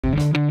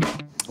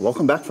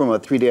Welcome back from a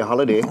 3-day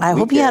holiday. I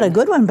hope you had a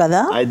good one,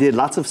 brother. I did,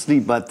 lots of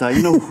sleep, but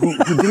you know who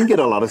didn't get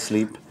a lot of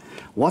sleep?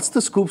 What's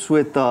the scoops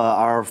with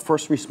our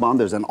first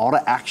responders and all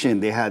the action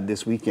they had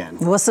this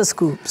weekend? What's the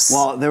scoops?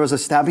 Well, there was a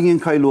stabbing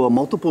in Kailua,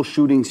 multiple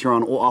shootings here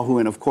on Oahu,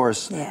 and of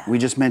course, we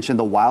just mentioned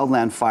the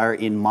wildland fire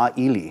in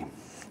Ma'ili.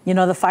 You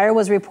know, the fire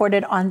was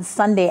reported on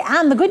Sunday,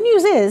 and the good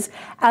news is,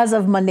 as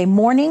of Monday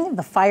morning,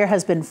 the fire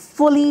has been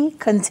fully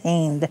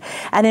contained.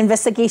 An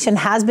investigation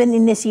has been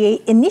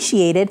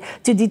initiated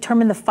to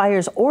determine the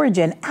fire's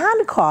origin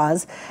and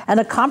cause, and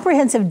a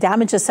comprehensive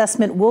damage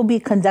assessment will be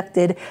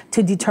conducted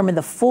to determine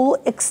the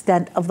full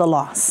extent of the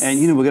loss. And,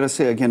 you know, we got to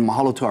say again,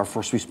 mahalo to our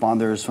first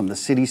responders from the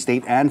city,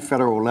 state, and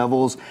federal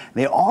levels.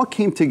 They all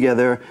came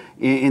together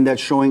in that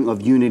showing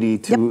of unity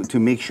to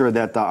make sure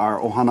that our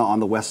ohana on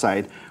the west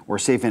side were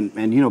safe.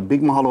 And, you know,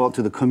 big mahalo out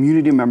to the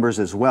community members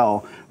as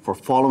well for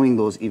following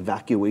those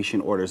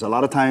evacuation orders. A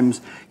lot of times,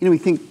 you know, we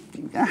think,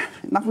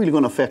 not really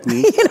going to affect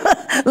me. You know,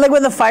 like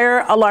when the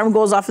fire alarm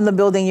goes off in the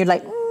building, you're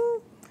like,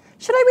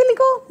 should I really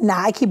go?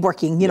 Nah, I keep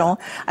working, you know.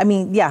 I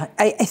mean,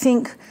 I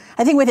think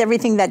with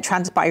everything that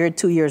transpired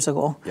 2 years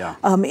ago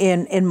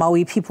in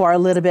Maui, people are a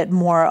little bit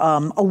more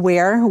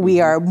aware.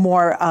 We are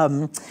more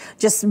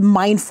just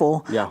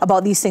mindful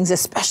about these things,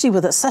 especially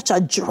with such a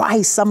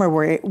dry summer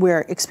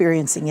we're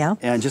experiencing,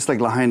 And just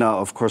like Lahaina,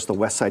 of course, the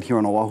west side here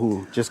on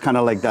Oahu, just kind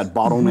of like that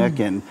bottleneck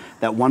and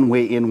that one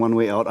way in, one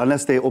way out.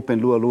 Unless they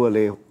open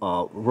Lualuale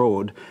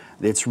Road,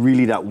 it's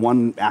really that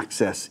one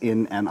access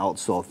in and out.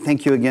 So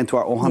thank you again to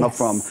our ohana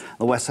from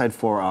the west side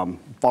for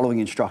following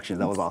instructions.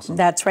 That was awesome.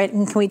 That's right.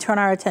 And can we turn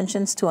our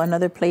attentions to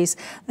another place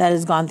that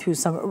has gone through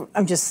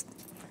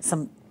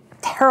some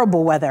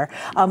terrible weather?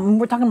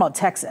 We're talking about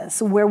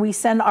Texas, where we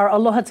send our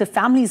aloha to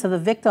families of the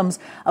victims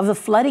of the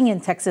flooding in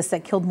Texas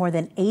that killed more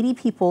than 80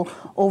 people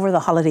over the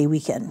holiday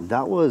weekend.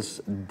 That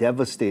was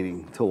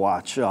devastating to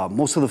watch.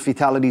 Most of the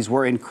fatalities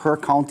were in Kerr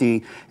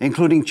County,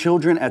 including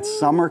children at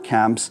summer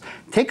camps.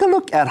 Take a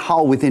look at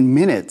how within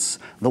minutes,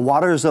 the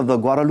waters of the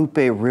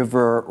Guadalupe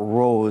River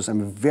rose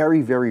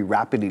very, very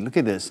rapidly. Look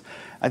at this.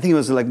 I think it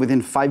was like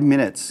within 5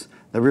 minutes,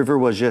 the river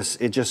was just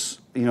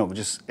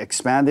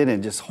expanded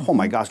and just, oh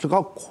my gosh, look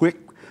how quick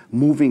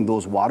moving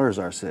those waters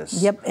are,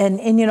 sis. Yep,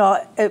 and you know,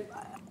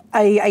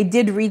 I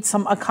did read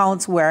some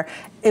accounts where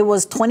it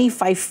was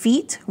 25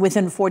 feet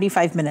within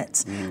 45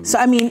 minutes. So,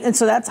 I mean, and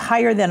so that's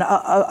higher than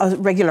a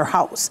regular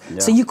house.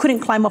 So you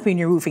couldn't climb up in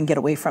your roof and get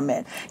away from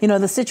it. You know,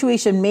 the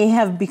situation may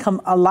have become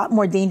a lot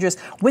more dangerous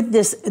with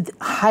this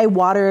high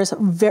waters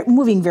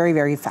moving very,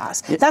 very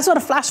fast. That's what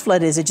a flash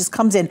flood is. It just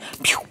comes in,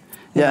 pew.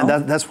 Yeah,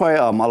 that's why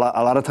a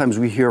lot of times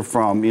we hear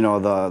from, you know,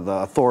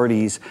 the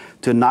authorities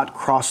to not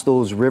cross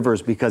those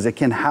rivers because it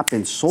can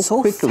happen so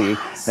quickly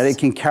that it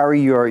can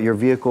carry your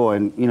vehicle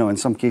and, you know, in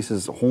some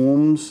cases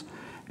homes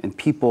and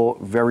people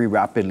very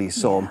rapidly.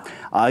 So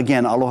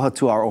again, aloha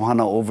to our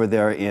ohana over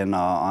there in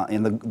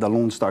the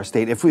Lone Star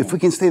State. If we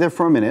can stay there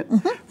for a minute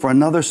for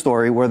another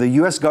story where the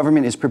U.S.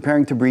 government is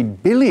preparing to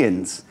breed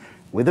billions,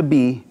 with a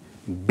B,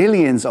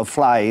 billions of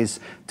flies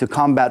to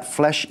combat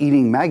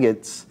flesh-eating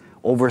maggots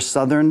over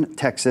southern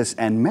Texas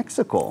and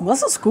Mexico.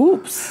 What's the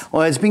scoops?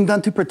 Well, it's being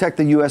done to protect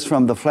the U.S.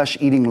 from the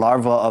flesh-eating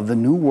larva of the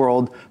New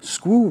World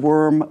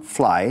screwworm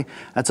fly.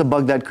 That's a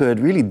bug that could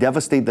really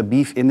devastate the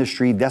beef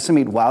industry,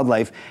 decimate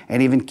wildlife,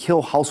 and even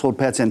kill household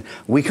pets. And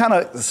we kind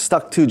of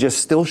stuck to just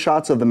still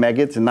shots of the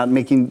maggots and not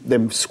making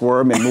them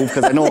squirm and move,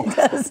 because I know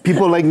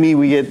people like me,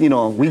 we get, you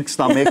know, weak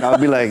stomach. I'll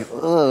be like,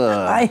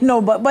 ugh. I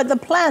know, but the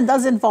plan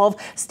does involve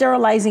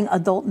sterilizing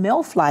adult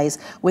male flies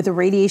with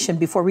irradiation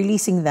before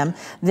releasing them.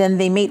 Then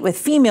they mate with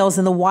females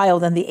in the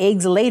wild, and the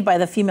eggs laid by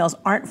the females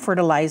aren't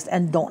fertilized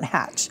and don't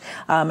hatch.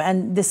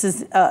 And this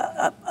is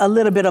a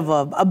little bit of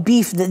a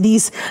beef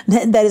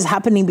that is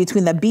happening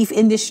between the beef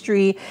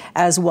industry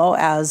as well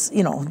as,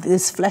 you know,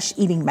 this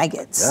flesh-eating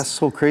maggots. That's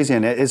so crazy,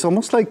 and it's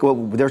almost like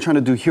what they're trying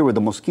to do here with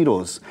the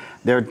mosquitoes.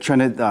 They're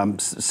trying to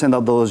send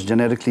out those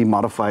genetically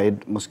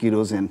modified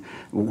mosquitoes and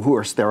who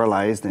are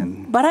sterilized.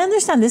 But I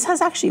understand this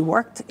has actually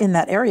worked in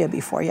that area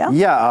before, yeah?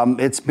 Yeah,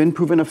 it's been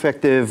proven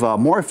effective,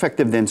 more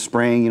effective than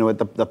spraying, you know, with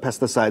the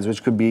pesticides,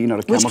 which could be, you know,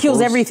 the chemicals. Which kills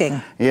everything.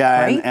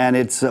 Yeah, right? and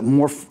it's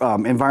more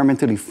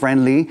environmentally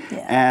friendly.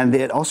 And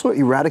it also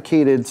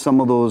eradicated some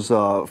of those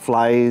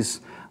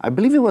flies. I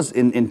believe it was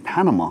in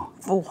Panama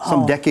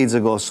some decades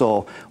ago.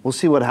 So we'll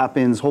see what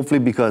happens, hopefully,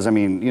 because, I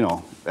mean, you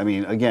know,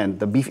 again,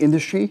 the beef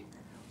industry,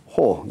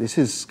 this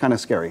is kind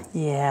of scary.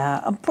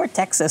 Yeah, poor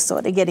Texas,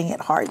 so they're getting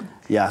it hard.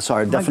 Yeah,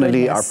 so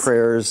definitely our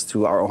prayers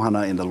to our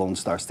ohana in the Lone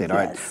Star State. All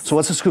right, so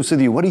what's the scoops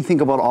with you? What do you think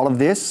about all of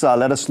this?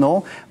 Let us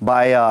know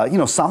by, you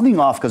know, sounding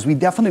off, because we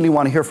definitely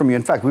want to hear from you.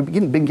 In fact,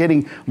 we've been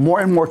getting more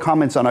and more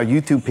comments on our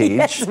YouTube page.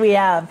 Yes, we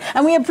have.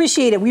 And we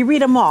appreciate it. We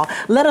read them all.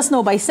 Let us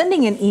know by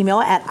sending an email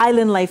at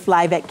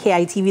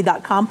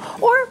islandlifelive@kitv.com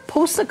or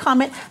post a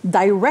comment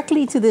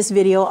directly to this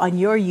video on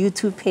your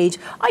YouTube page.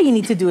 All you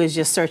need to do is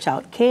just search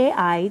out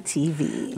KITV.